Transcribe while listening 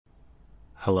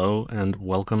Hello and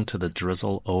welcome to the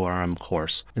Drizzle ORM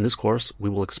course. In this course, we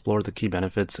will explore the key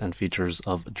benefits and features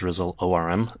of Drizzle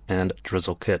ORM and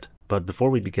Drizzle Kit. But before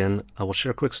we begin, I will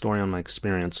share a quick story on my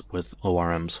experience with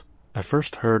ORMs. I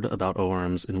first heard about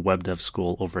ORMs in web dev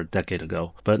school over a decade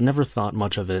ago, but never thought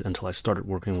much of it until I started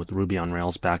working with Ruby on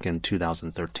Rails back in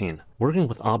 2013. Working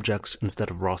with objects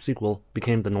instead of raw SQL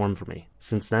became the norm for me.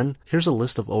 Since then, here's a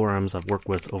list of ORMs I've worked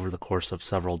with over the course of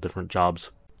several different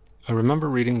jobs. I remember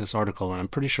reading this article and I'm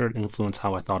pretty sure it influenced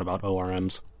how I thought about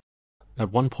ORMs.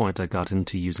 At one point I got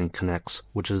into using Connects,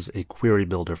 which is a query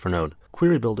builder for Node.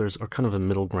 Query builders are kind of a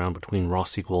middle ground between raw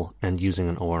SQL and using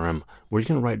an ORM, where you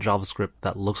can write JavaScript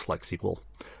that looks like SQL.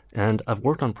 And I've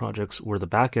worked on projects where the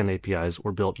backend APIs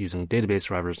were built using database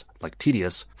drivers like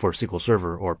Tedious for SQL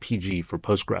Server or PG for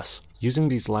Postgres. Using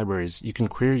these libraries, you can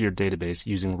query your database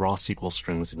using raw SQL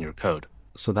strings in your code.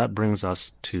 So that brings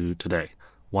us to today.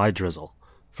 Why Drizzle?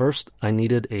 First, I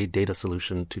needed a data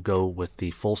solution to go with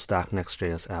the full-stack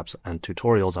Next.js apps and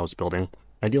tutorials I was building,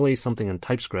 ideally something in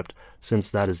TypeScript, since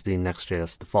that is the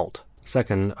Next.js default.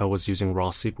 Second, I was using raw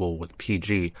SQL with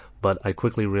PG, but I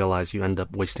quickly realized you end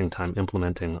up wasting time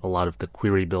implementing a lot of the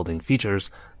query building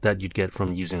features that you'd get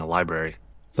from using a library.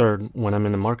 Third, when I'm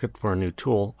in the market for a new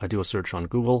tool, I do a search on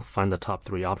Google, find the top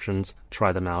 3 options,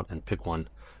 try them out, and pick one.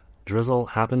 Drizzle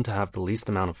happened to have the least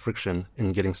amount of friction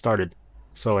in getting started,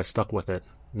 so I stuck with it.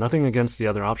 Nothing against the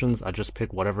other options, I just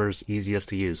pick whatever's easiest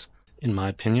to use. In my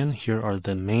opinion, here are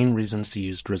the main reasons to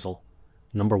use Drizzle.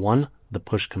 Number 1, the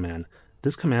push command.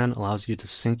 This command allows you to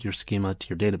sync your schema to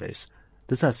your database.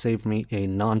 This has saved me a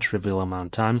non-trivial amount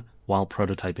of time while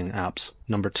prototyping apps.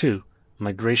 Number 2,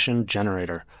 migration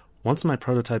generator. Once my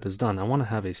prototype is done, I want to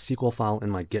have a SQL file in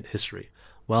my Git history.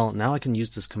 Well, now I can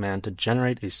use this command to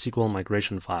generate a SQL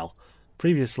migration file.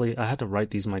 Previously, I had to write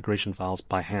these migration files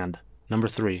by hand. Number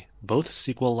 3, both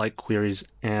SQL-like queries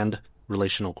and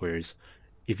relational queries.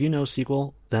 If you know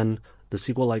SQL, then the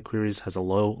SQL-like queries has a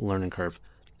low learning curve.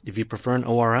 If you prefer an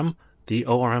ORM, the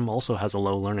ORM also has a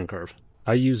low learning curve.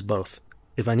 I use both.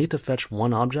 If I need to fetch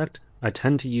one object, I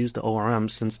tend to use the ORM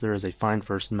since there is a find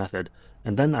first method,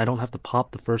 and then I don't have to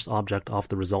pop the first object off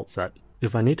the result set.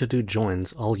 If I need to do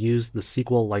joins, I'll use the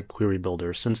SQL-like query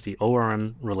builder since the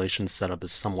ORM relation setup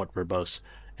is somewhat verbose,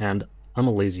 and I'm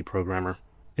a lazy programmer.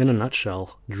 In a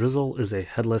nutshell, Drizzle is a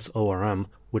headless ORM,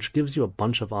 which gives you a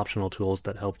bunch of optional tools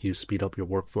that help you speed up your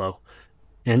workflow.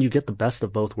 And you get the best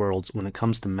of both worlds when it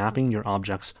comes to mapping your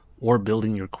objects or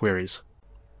building your queries.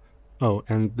 Oh,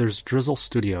 and there's Drizzle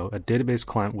Studio, a database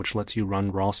client which lets you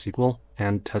run raw SQL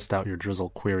and test out your Drizzle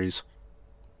queries.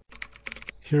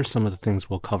 Here are some of the things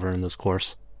we'll cover in this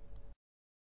course.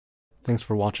 Thanks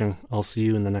for watching. I'll see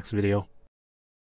you in the next video.